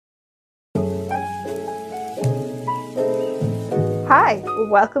Hi,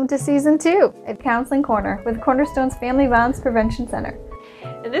 welcome to Season 2 at Counselling Corner with Cornerstone's Family Violence Prevention Center.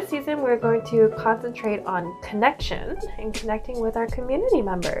 In this season, we're going to concentrate on connection and connecting with our community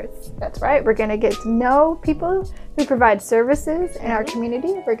members. That's right, we're going to get to know people who provide services in our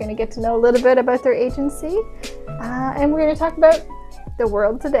community. We're going to get to know a little bit about their agency, and we're going to talk about the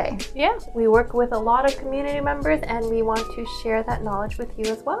world today. Yeah, we work with a lot of community members and we want to share that knowledge with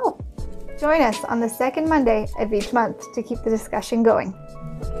you as well. Join us on the second Monday of each month to keep the discussion going.